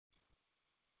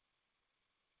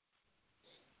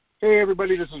Hey,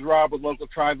 everybody, this is Rob with Local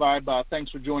Tri-Vibe. Thanks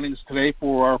for joining us today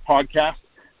for our podcast.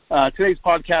 Today's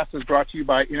podcast is brought to you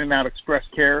by In-N-Out Express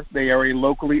Care. They are a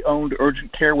locally owned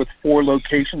urgent care with 4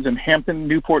 locations in Hampton,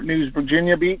 Newport News,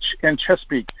 Virginia Beach, and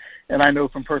Chesapeake. And I know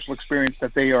from personal experience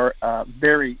that they are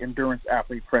very endurance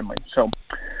athlete friendly. All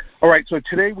right, so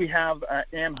today we have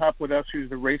Ann Hupp with us,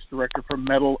 who's the race director for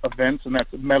Mettle Events, and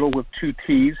that's Mettle with 2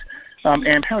 T's.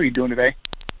 Ann, how are you doing today?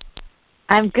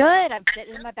 I'm good. I'm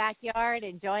sitting in my backyard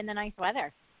enjoying the nice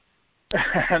weather.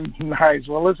 Nice.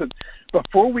 Well, listen,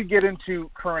 before we get into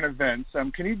current events,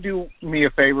 can you do me a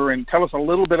favor and tell us a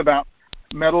little bit about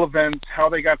Mettle Events, how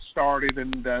they got started,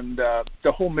 and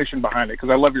the whole mission behind it, because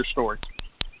I love your story.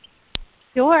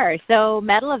 Sure. So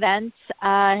Mettle Events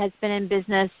has been in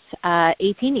business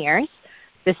 18 years.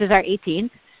 This is our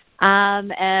 18th.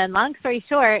 And long story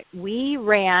short, we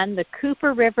ran the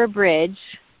Cooper River Bridge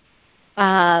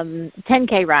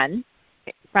 10K run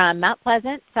from Mount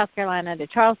Pleasant, South Carolina to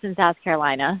Charleston, South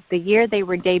Carolina, the year they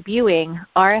were debuting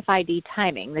RFID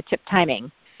timing, the chip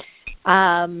timing.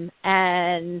 And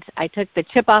I took the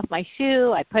chip off my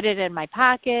shoe, I put it in my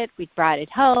pocket, we brought it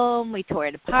home, we tore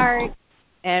it apart,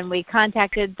 and we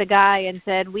contacted the guy and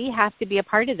said, we have to be a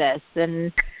part of this.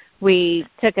 And we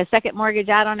took a second mortgage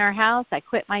out on our house, I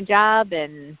quit my job,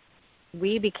 and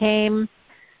we became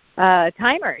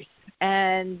timers.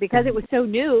 And because it was so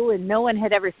new and no one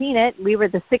had ever seen it, we were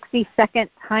the 62nd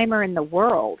timer in the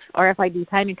world, RFID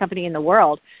timing company in the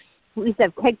world. We used to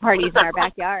have keg parties in our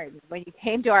backyard. When you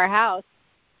came to our house,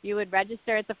 you would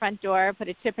register at the front door, put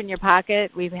a chip in your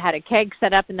pocket. We had a keg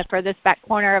set up in the furthest back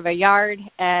corner of a yard,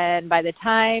 and by the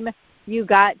time you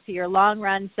got to your long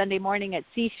run Sunday morning at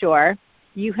Seashore,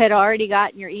 you had already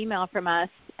gotten your email from us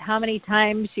how many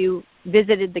times you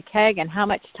visited the keg and how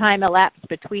much time elapsed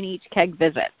between each keg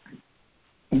visit.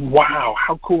 Wow,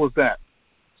 how cool is that?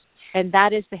 And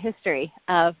that is the history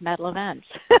of Mettle Events.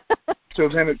 So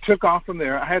then it took off from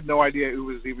there. I had no idea it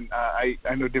was even, I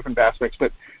know different aspects,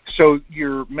 but so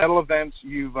your Mettle Events,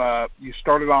 you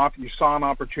started off, you saw an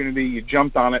opportunity, you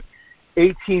jumped on it.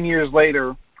 18 years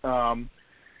later, I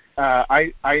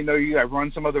know you, I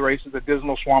run some of the races. The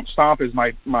Dismal Swamp Stomp is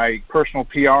my personal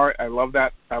PR. I love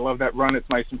that run. It's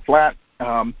nice and flat.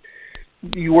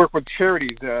 You work with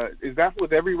charities. Is that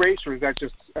with every race, or is that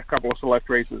just a couple of select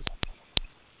races?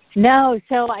 No,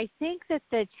 so I think that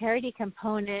the charity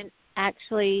component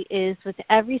actually is with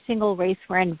every single race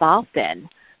we're involved in.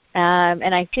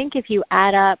 And I think if you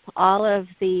add up all of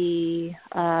the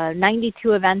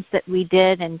 92 events that we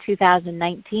did in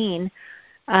 2019,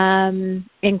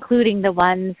 including the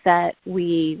ones that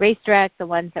we race direct, the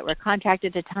ones that were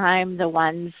contracted to time, the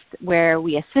ones where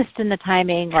we assist in the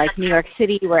timing, like New York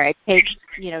City, where it takes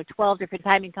 12 different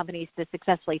timing companies to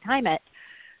successfully time it.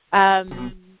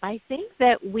 I think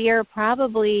that we're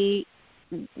probably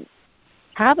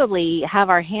have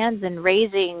our hands in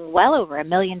raising well over $1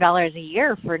 million a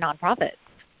year for nonprofits.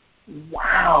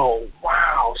 Wow.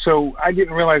 So I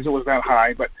didn't realize it was that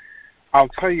high, but I'll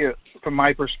tell you from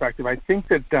my perspective, I think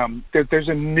that there's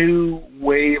a new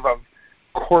wave of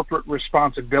corporate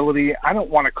responsibility. I don't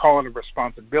want to call it a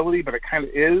responsibility, but it kind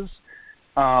of is.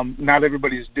 Not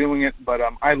everybody's doing it, but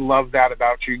I love that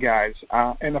about you guys.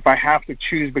 And if I have to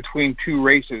choose between 2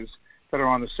 races that are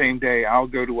on the same day, I'll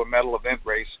go to a Mettle Event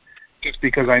race, just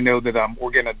because I know that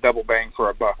we're getting a double bang for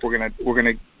our buck. You're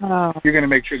gonna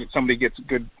make sure that somebody gets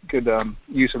good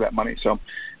use of that money. So,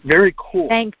 very cool.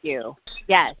 Thank you.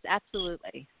 Yes,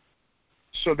 absolutely.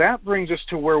 So that brings us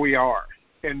to where we are,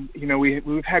 and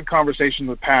we've had conversations in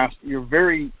the past. You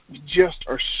just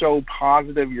are so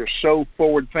positive. You're so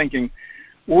forward thinking.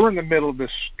 We're in the middle of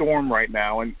this storm right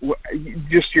now, and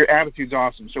just your attitude's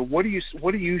awesome. So what do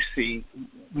you see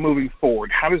moving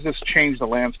forward? How does this change the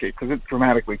landscape? Because it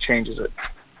dramatically changes it.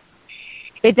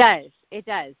 It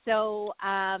does. So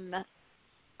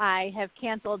I have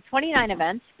canceled 29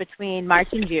 events between March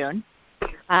and June.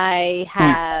 I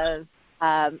have,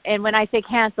 and when I say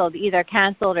canceled, either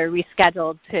canceled or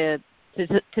rescheduled to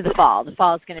the fall. The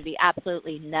fall is going to be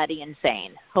absolutely nutty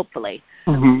insane, hopefully.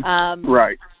 Mm-hmm.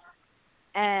 Right.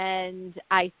 And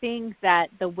I think that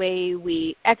the way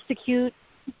we execute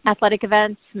athletic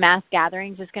events, mass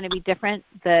gatherings, is going to be different.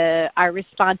 Our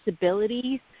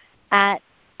responsibility at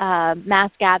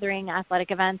mass gathering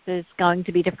athletic events is going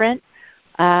to be different.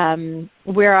 I'm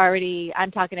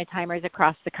talking to timers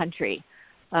across the country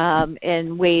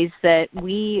in ways that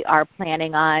we are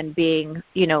planning on being,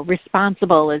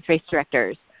 responsible as race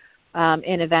directors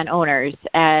and event owners.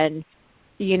 And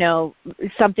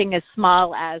something as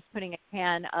small as putting a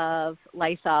can of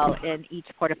Lysol in each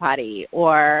porta potty,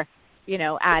 or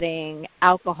adding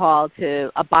alcohol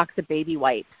to a box of baby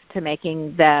wipes to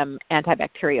making them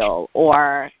antibacterial,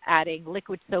 or adding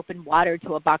liquid soap and water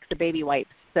to a box of baby wipes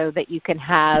so that you can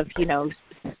have,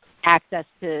 access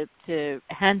to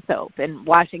hand soap and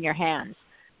washing your hands.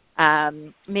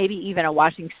 Maybe even a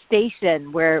washing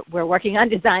station. We're working on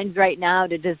designs right now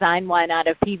to design one out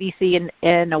of PVC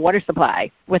in a water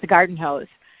supply with a garden hose.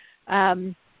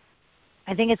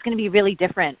 I think it's going to be really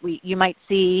different. You might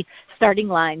see starting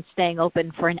lines staying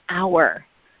open for an hour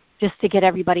just to get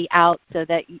everybody out so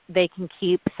that they can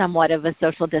keep somewhat of a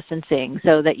social distancing,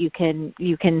 so that you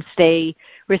can stay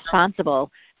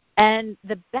responsible. And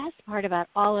the best part about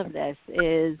all of this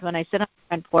is when I sit on the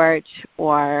front porch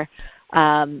or,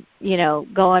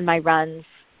 go on my runs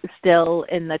still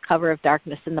in the cover of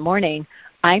darkness in the morning,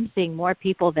 I'm seeing more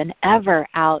people than ever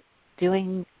out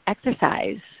doing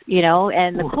exercise,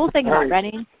 And the cool thing about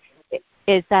running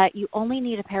is that you only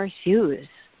need a pair of shoes.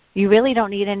 You really don't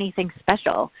need anything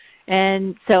special.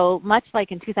 And so much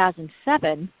like in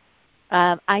 2007,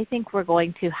 I think we're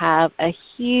going to have a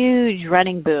huge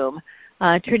running boom.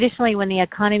 Traditionally, when the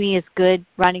economy is good,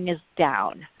 running is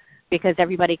down because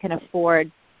everybody can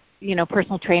afford,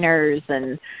 personal trainers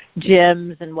and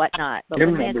gyms and whatnot. But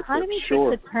when the economy takes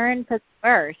a turn for the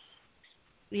worse,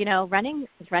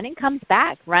 running comes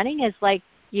back. Running is like,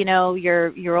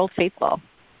 your old faithful.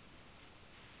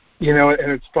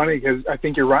 And it's funny because I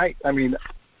think you're right. I mean,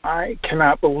 I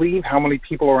cannot believe how many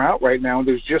people are out right now.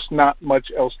 There's just not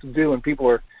much else to do, and people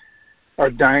are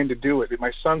dying to do it.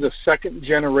 My son's a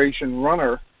second-generation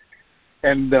runner,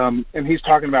 and he's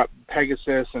talking about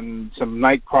Pegasus and some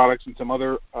Nike products and some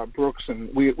other Brooks,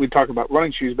 and we talk about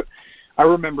running shoes. But I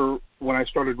remember when I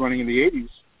started running in the 80s,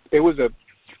 it was a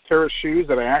pair of shoes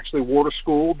that I actually wore to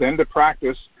school, then to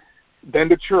practice, then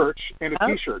to church, and a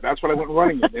T-shirt. That's what I went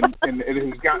running in, and it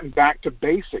has gotten back to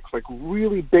basics, like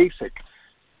really basic.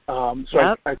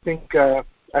 I think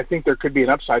there could be an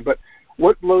upside. But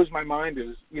what blows my mind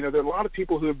is, there are a lot of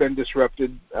people who have been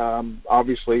disrupted.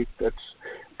 Obviously,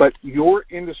 but your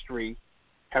industry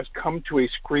has come to a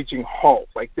screeching halt.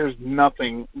 Like there's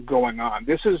nothing going on.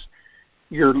 This is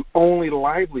your only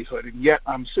livelihood, and yet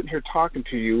I'm sitting here talking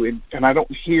to you, and I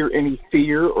don't hear any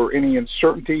fear or any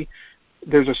uncertainty.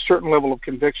 There's a certain level of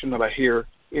conviction that I hear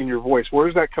in your voice. Where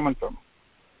is that coming from?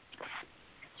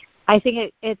 I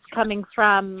think it's coming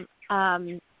from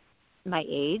my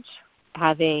age,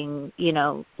 having,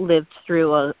 lived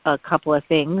through a couple of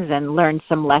things and learned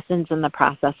some lessons in the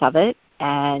process of it.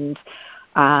 And,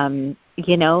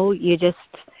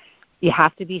 you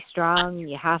have to be strong.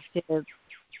 You have to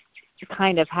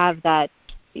kind of have that,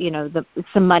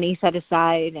 some money set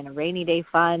aside in a rainy day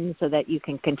fund so that you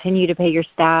can continue to pay your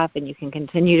staff and you can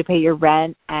continue to pay your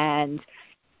rent, and,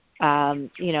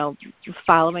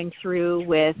 following through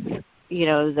with,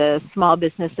 the Small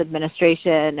Business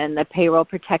Administration and the payroll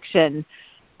protection,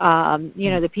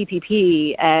 the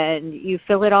PPP, and you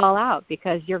fill it all out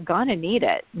because you're going to need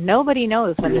it. Nobody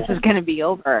knows when this is going to be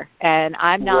over. And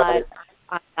I'm not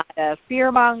a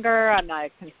fear monger. I'm not a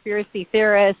conspiracy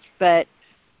theorist, but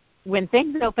when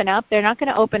things open up, they're not going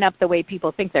to open up the way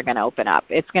people think they're going to open up.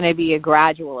 It's going to be a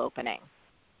gradual opening.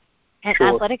 And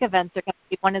athletic events are going to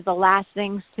be one of the last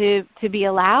things to be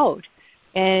allowed.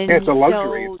 And it's a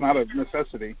luxury. It's not a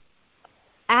necessity.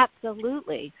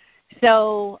 Absolutely.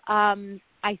 So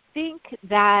I think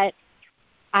that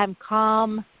I'm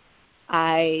calm.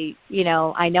 I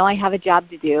know I have a job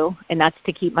to do, and that's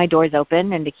to keep my doors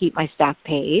open and to keep my staff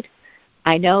paid.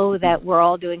 I know that we're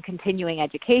all doing continuing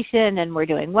education, and we're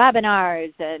doing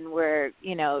webinars, and we're,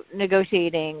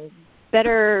 negotiating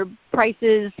better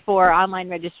prices for online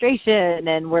registration,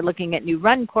 and we're looking at new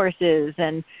run courses,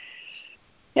 and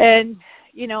a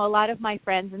lot of my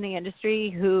friends in the industry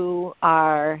who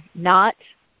are not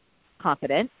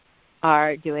confident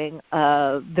are doing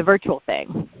the virtual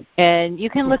thing. And you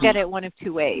can look at it one of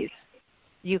two ways.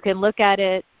 You can look at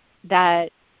it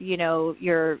that,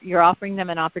 you're offering them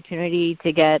an opportunity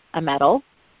to get a medal,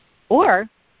 or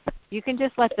you can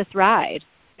just let this ride.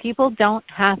 People don't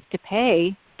have to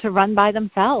pay to run by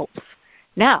themselves.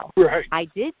 Now, I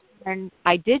did turn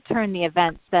the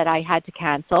events that I had to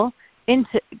cancel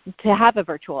to have a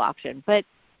virtual option. But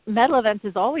Medal Events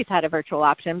has always had a virtual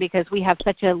option because we have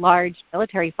such a large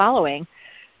military following.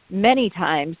 Many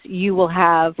times you will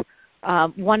have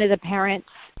one of the parents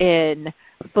in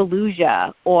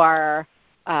Fallujah or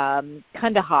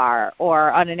Kandahar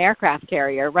or on an aircraft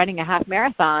carrier running a half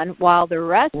marathon, while the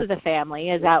rest of the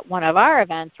family is at one of our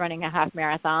events running a half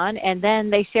marathon, and then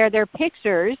they share their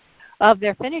pictures of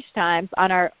their finish times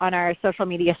on our social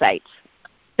media sites.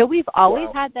 So we've always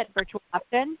had that virtual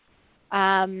option.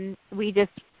 We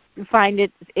just find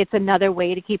it's another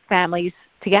way to keep families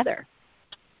together.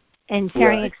 and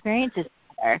sharing Right. experiences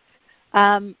together.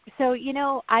 So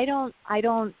I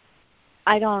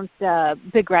don't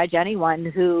begrudge anyone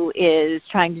who is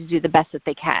trying to do the best that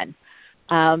they can.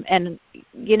 And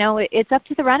it's up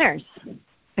to the runners.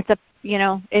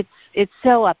 It's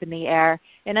so up in the air.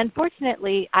 And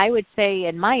unfortunately, I would say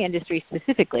in my industry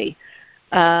specifically,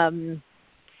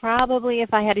 probably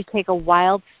if I had to take a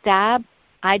wild stab,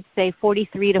 I'd say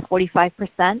 43 to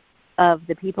 45% of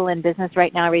the people in business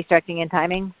right now, race directing and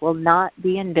timing, will not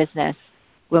be in business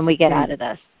when we get out of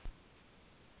this.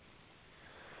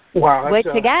 Wow. Which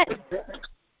again,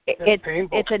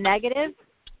 painful. it's a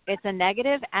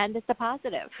negative and it's a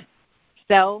positive.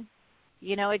 So,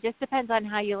 it just depends on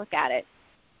how you look at it.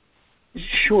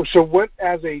 Sure. So what,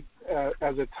 as a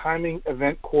timing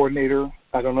event coordinator,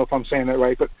 I don't know if I'm saying that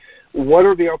right, but what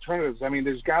are the alternatives? I mean,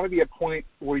 there's got to be a point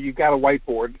where you've got a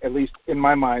whiteboard. At least in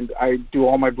my mind, I do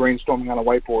all my brainstorming on a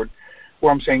whiteboard,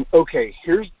 where I'm saying, okay,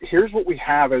 here's what we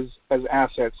have as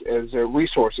assets, as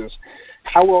resources.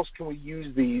 How else can we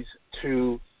use these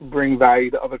to bring value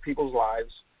to other people's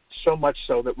lives, so much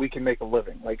so that we can make a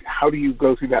living? Like, how do you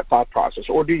go through that thought process,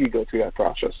 or do you go through that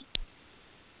process?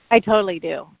 I totally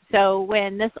do. So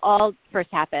when this all first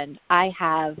happened, I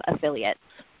have affiliates,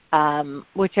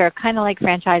 which are kind of like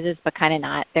franchises, but kind of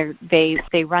not.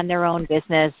 They run their own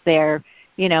business.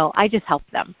 I just help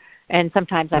them. And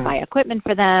sometimes I buy equipment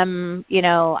for them.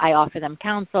 I offer them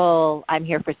counsel. I'm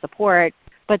here for support,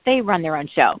 but they run their own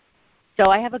show. So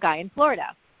I have a guy in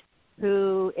Florida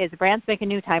who is a brand spanking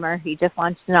new timer. He just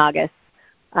launched in August.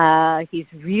 He's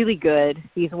really good.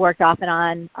 He's worked off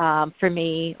and on for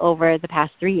me over the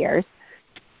past 3 years.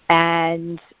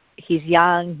 And he's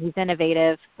young, he's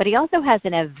innovative, but he also has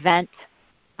an event,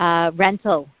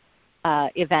 rental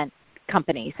event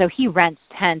company. So he rents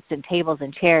tents and tables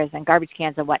and chairs and garbage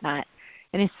cans and whatnot.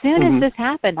 And as soon as this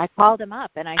happened, I called him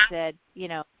up and I said,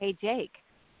 hey, Jake,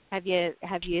 have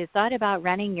you thought about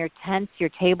renting your tents, your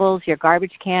tables, your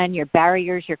garbage can, your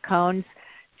barriers, your cones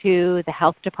to the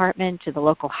health department, to the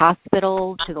local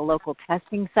hospital, to the local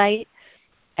testing site?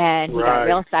 And he got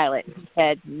real silent. He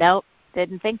said, nope,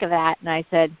 didn't think of that. And I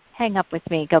said, hang up with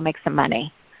me, go make some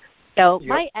money. So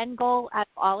my end goal out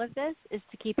of all of this is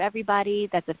to keep everybody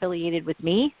that's affiliated with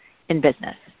me in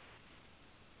business.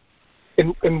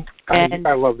 And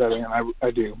I love that, Ann.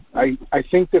 I do. I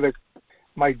think that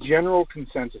my general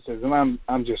consensus is, and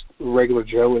I'm just regular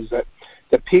Joe, is that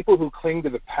the people who cling to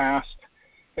the past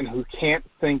and who can't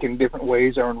think in different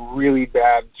ways are in really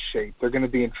bad shape. They're going to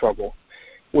be in trouble.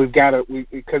 We've got to,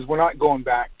 because we're not going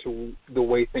back to the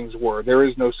way things were. There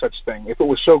is no such thing. If it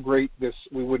was so great,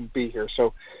 we wouldn't be here.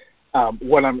 So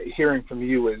what I'm hearing from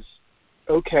you is,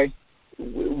 okay,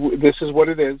 this is what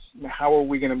it is. How are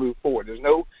we going to move forward? There's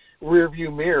no rear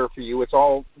view mirror for you. It's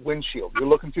all windshield. You're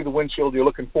looking through the windshield. You're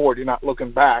looking forward. You're not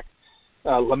looking back,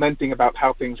 lamenting about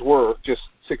how things were just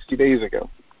 60 days ago.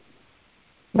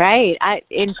 Right.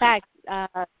 In fact,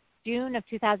 June of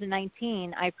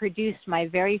 2019, I produced my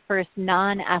very first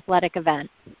non-athletic event.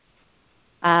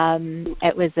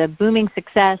 It was a booming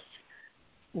success.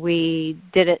 We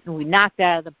did it, and we knocked it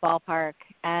out of the ballpark,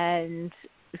 and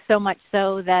so much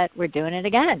so that we're doing it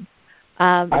again.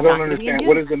 I don't understand.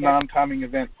 What is a non-timing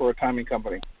event for a timing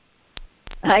company?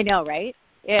 I know, right?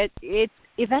 It's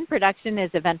event production is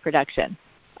event production.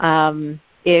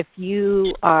 If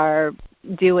you are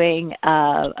doing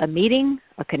a meeting,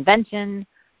 a convention,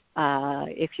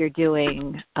 if you're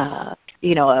doing a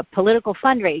political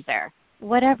fundraiser,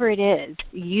 whatever it is,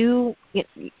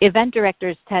 event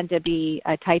directors tend to be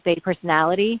a type A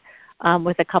personality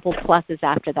with a couple pluses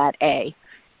after that A.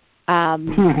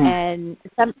 And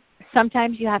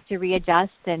sometimes you have to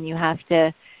readjust, and you have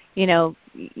to,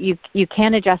 you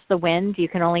can't adjust the wind. You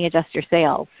can only adjust your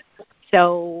sails.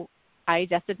 So I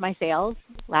adjusted my sails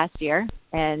last year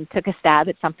and took a stab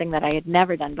at something that I had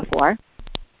never done before.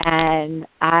 And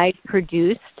I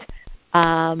produced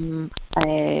a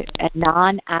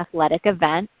non-athletic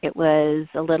event. It was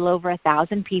a little over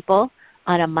 1,000 people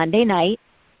on a Monday night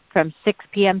from 6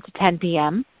 p.m. to 10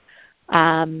 p.m.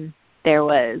 There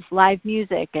was live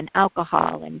music and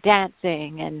alcohol and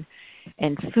dancing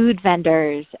and food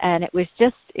vendors, and it was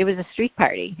a street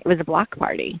party. It was a block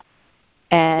party.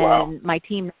 And my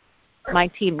team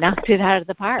knocked it out of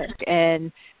the park,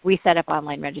 and we set up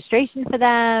online registration for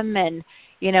them, and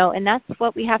that's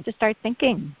what we have to start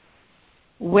thinking.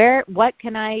 What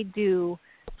can I do?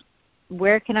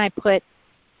 Where can I put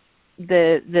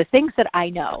the things that I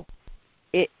know?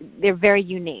 They're very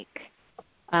unique,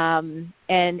 and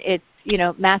it's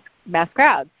mass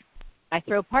crowds. I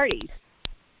throw parties.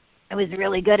 I was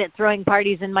really good at throwing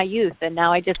parties in my youth, and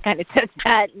now I just kind of took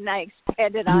that and I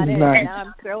expanded on it, nice. and now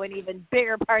I'm throwing even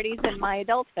bigger parties in my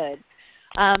adulthood.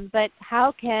 But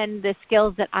how can the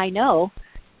skills that I know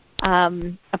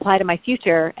apply to my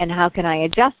future, and how can I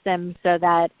adjust them so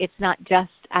that it's not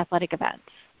just athletic events?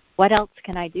 What else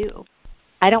can I do?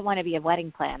 I don't want to be a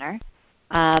wedding planner.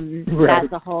 Right.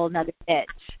 That's a whole nother niche.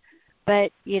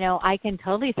 But, I can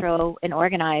totally throw and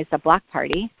organize a block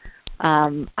party.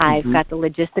 I've got the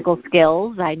logistical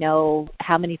skills. I know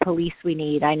how many police we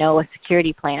need. I know a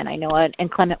security plan. I know an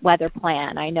inclement weather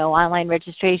plan. I know online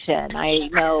registration. I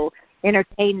know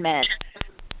entertainment.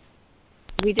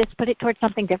 We just put it towards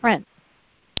something different.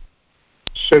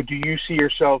 So do you see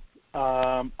yourself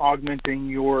augmenting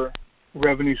your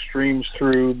revenue streams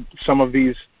through some of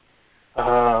these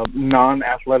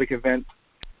non-athletic event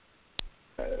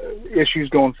issues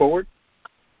going forward?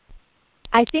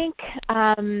 I think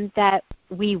that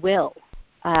we will.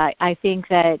 I think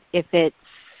that if it's,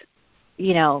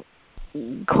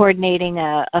 coordinating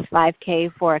a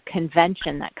 5K for a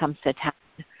convention that comes to town,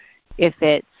 if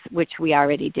it's, which we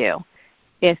already do,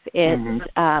 if it's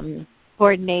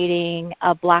coordinating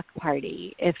a block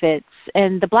party,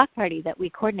 and the block party that we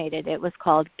coordinated, it was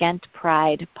called Ghent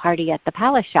Pride Party at the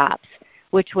Palace Shops,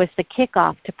 which was the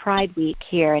kickoff to Pride Week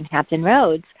here in Hampton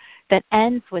Roads that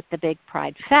ends with the big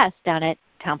Pride Fest down at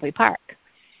Townpley Park.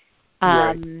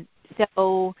 Right.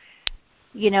 So,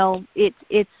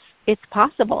 it's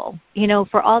possible,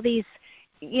 for all these,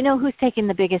 who's taking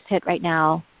the biggest hit right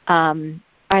now are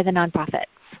the nonprofits.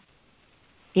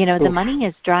 The money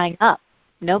is drying up.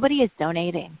 Nobody is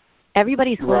donating.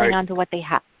 Everybody's holding on to what they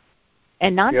have.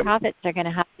 And nonprofits are going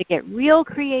to have to get real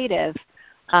creative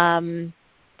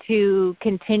to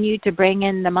continue to bring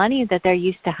in the money that they're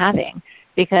used to having,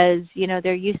 because,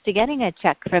 they're used to getting a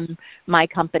check from my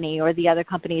company or the other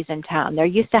companies in town. They're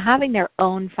used to having their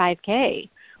own 5K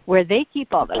where they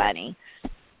keep all the money.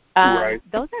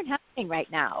 Those aren't happening right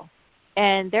now.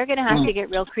 And they're going to have to get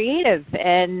real creative.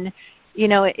 And,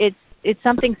 it's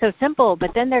something so simple,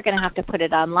 but then they're going to have to put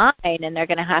it online, and they're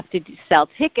going to have to sell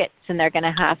tickets, and they're going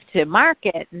to have to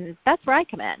market. And that's where I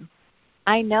come in.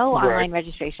 I know online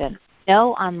registration.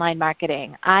 No online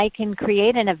marketing. I can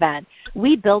create an event.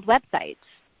 We build websites.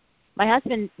 My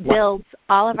husband builds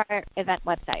all of our event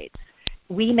websites.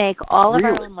 We make all of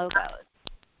our own logos.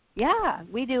 Yeah,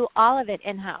 we do all of it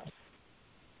in-house.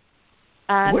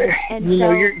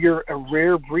 You're a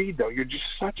rare breed, though. You're just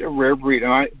such a rare breed.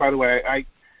 And by the way,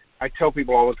 I tell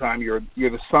people all the time you're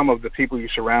the sum of the people you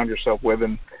surround yourself with,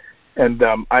 and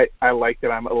I like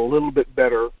that I'm a little bit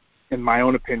better, in my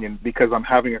own opinion, because I'm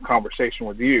having a conversation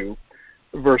with you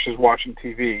versus watching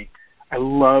TV. I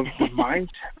love the mindset.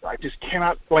 I just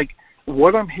cannot,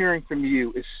 what I'm hearing from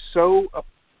you is so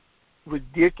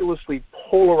ridiculously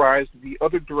polarized the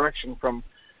other direction from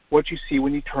what you see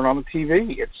when you turn on the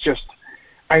TV. It's just,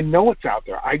 I know it's out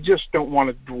there. I just don't want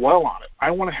to dwell on it.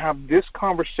 I want to have this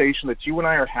conversation that you and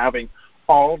I are having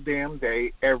all damn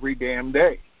day, every damn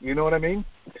day. You know what I mean?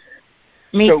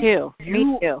 Me too.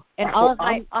 And all of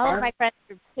my friends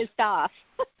are pissed off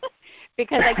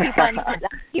because I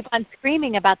keep on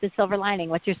screaming about the silver lining.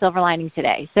 What's your silver lining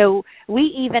today? So we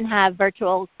even have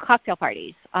virtual cocktail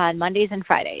parties on Mondays and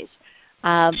Fridays.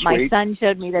 My son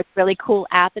showed me this really cool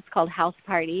app. It's called House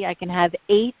Party. I can have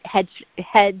 8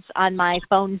 heads on my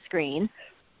phone screen,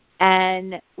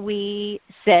 and we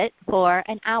sit for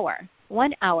an hour,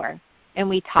 1 hour, and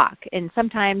we talk. And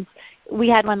sometimes we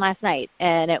had one last night,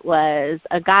 and it was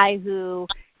a guy who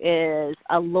is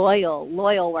a loyal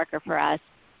worker for us.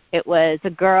 It was a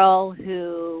girl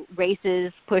who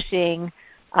races pushing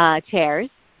chairs,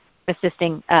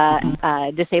 assisting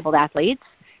disabled athletes.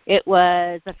 It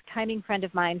was a timing friend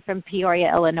of mine from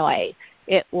Peoria, Illinois.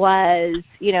 It was,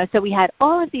 so we had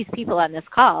all of these people on this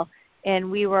call, and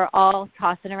we were all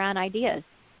tossing around ideas.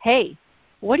 Hey,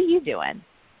 what are you doing?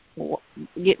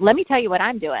 Let me tell you what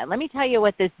I'm doing. Let me tell you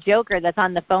what this joker that's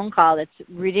on the phone call that's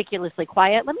ridiculously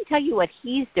quiet, let me tell you what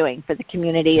he's doing for the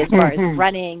community as far as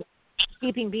running,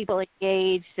 keeping people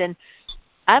engaged. And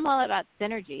I'm all about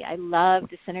synergy. I love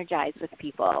to synergize with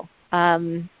people,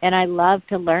 and I love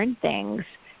to learn things.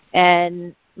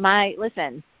 And my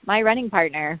running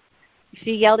partner,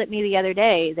 she yelled at me the other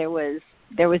day. There was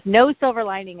no silver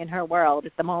lining in her world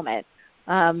at the moment.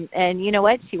 And you know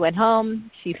what? She went home.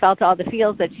 She felt all the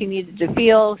feels that she needed to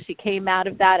feel. She came out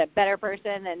of that a better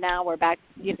person, and now we're back.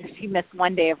 She missed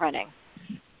 1 day of running.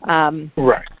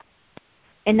 Right.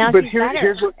 And now she's better.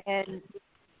 Here's what. And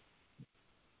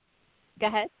go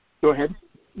ahead. Go ahead.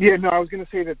 Yeah, no, I was going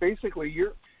to say that basically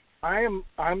I'm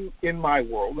in my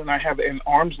world, and I have an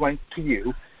arm's length to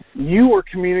you. You are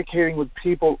communicating with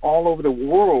people all over the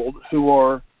world who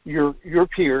are your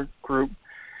peer group.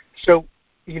 So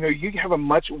you have a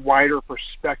much wider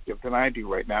perspective than I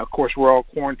do right now. Of course, we're all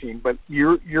quarantined, but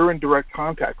you're in direct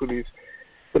contact with these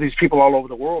people all over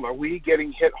the world. Are we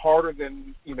getting hit harder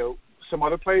than some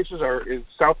other places, or is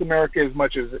South America as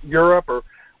much as Europe, or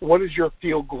what is your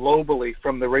feel globally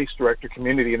from the race director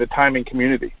community and the timing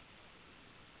community?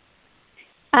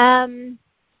 I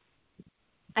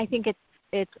think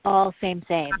it's all same.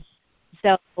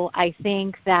 So I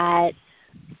think that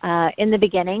in the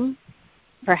beginning,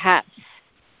 perhaps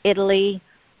Italy,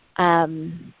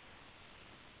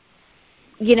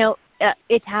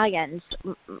 Italians.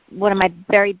 One of my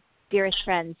very dearest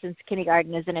friends since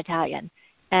kindergarten is an Italian.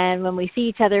 And when we see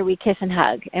each other, we kiss and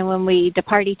hug. And when we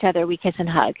depart each other, we kiss and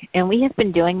hug. And we have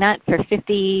been doing that for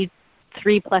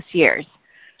 53-plus years.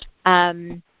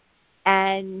 And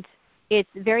it's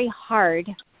very hard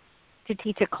to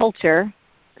teach a culture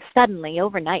suddenly,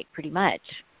 overnight, pretty much.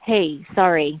 Hey,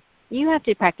 sorry, you have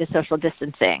to practice social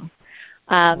distancing.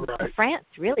 Right. France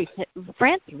really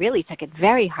took it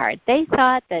very hard. They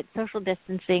thought that social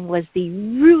distancing was the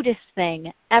rudest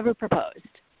thing ever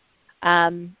proposed.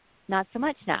 Not so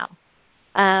much now.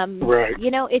 Right.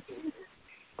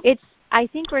 It's. I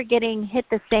think we're getting hit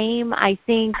the same. I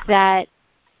think that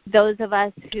those of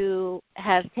us who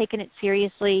have taken it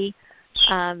seriously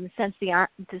since the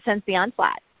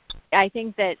onslaught, I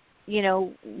think that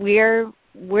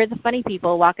we're the funny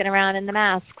people walking around in the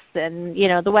masks and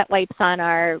the wet wipes on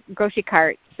our grocery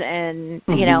carts, and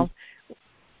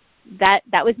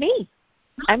that was me.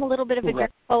 I'm a little bit of a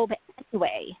germaphobe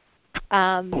anyway.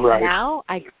 Right.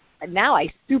 Now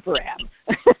I super am.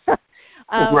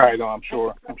 Right. Oh, I'm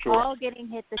sure. We're all getting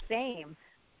hit the same.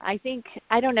 I think,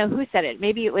 I don't know who said it.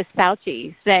 Maybe it was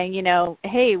Fauci saying,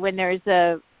 hey, when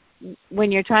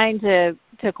you're trying to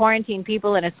quarantine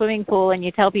people in a swimming pool and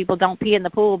you tell people don't pee in the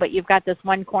pool, but you've got this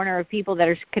one corner of people that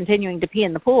are continuing to pee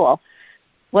in the pool,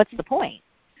 what's the point?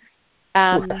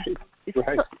 Right.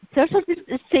 Social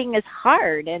distancing is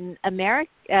hard, and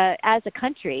America, as a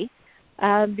country,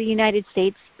 the United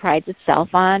States prides itself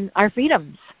on our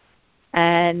freedoms,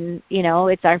 and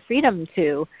it's our freedom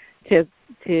to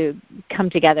come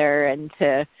together and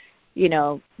to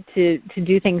do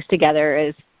things together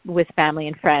as with family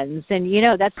and friends. And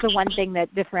that's the one thing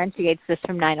that differentiates this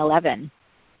from 9/11.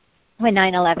 When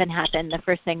 9/11 happened, the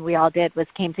first thing we all did was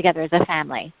came together as a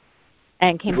family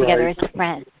and came together as a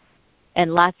friend,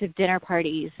 and lots of dinner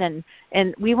parties, and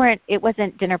it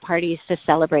wasn't dinner parties to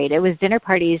celebrate. It was dinner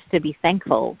parties to be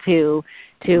thankful to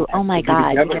oh my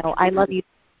God, I love you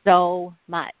so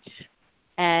much.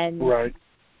 And right.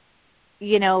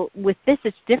 With this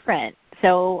it's different.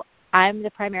 So I'm the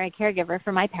primary caregiver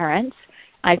for my parents.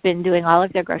 I've been doing all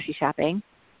of their grocery shopping.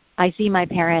 I see my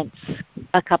parents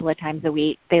a couple of times a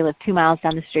week. They live 2 miles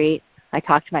down the street. I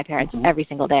talk to my parents every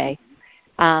single day.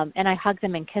 And I hug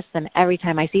them and kiss them every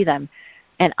time I see them.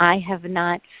 And I have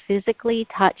not physically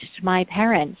touched my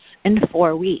parents in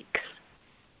 4 weeks.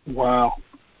 Wow.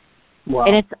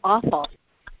 And it's awful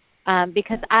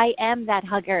because I am that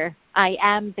hugger. I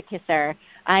am the kisser.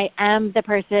 I am the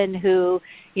person who,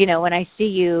 when I see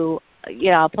you,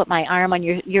 I'll put my arm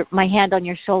on my hand on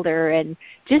your shoulder, and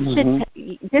just to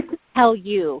tell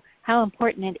you how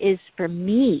important it is for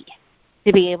me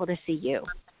to be able to see you.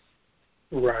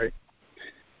 Right.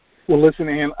 Well, listen,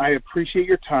 Ann, I appreciate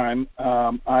your time.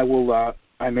 I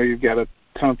know you've got a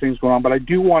ton of things going on, but I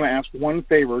do want to ask one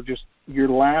favor, just your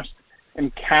last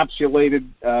encapsulated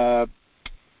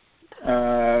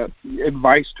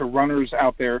advice to runners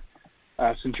out there,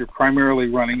 since you're primarily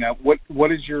running. What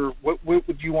would you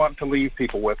want to leave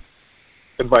people with,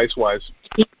 advice-wise?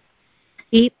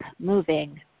 Keep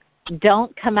moving.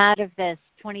 Don't come out of this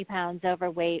 20 pounds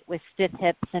overweight with stiff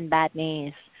hips and bad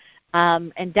knees.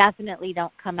 And definitely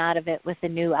don't come out of it with a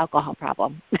new alcohol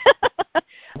problem.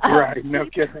 Right, no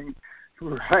kidding.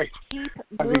 Right.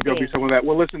 I think there'll be some of that.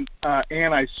 Well, listen,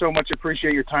 Ann, I so much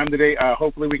appreciate your time today.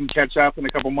 Hopefully we can catch up in a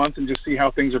couple months and just see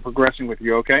how things are progressing with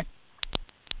you, okay?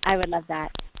 I would love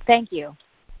that. Thank you.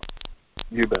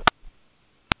 You bet.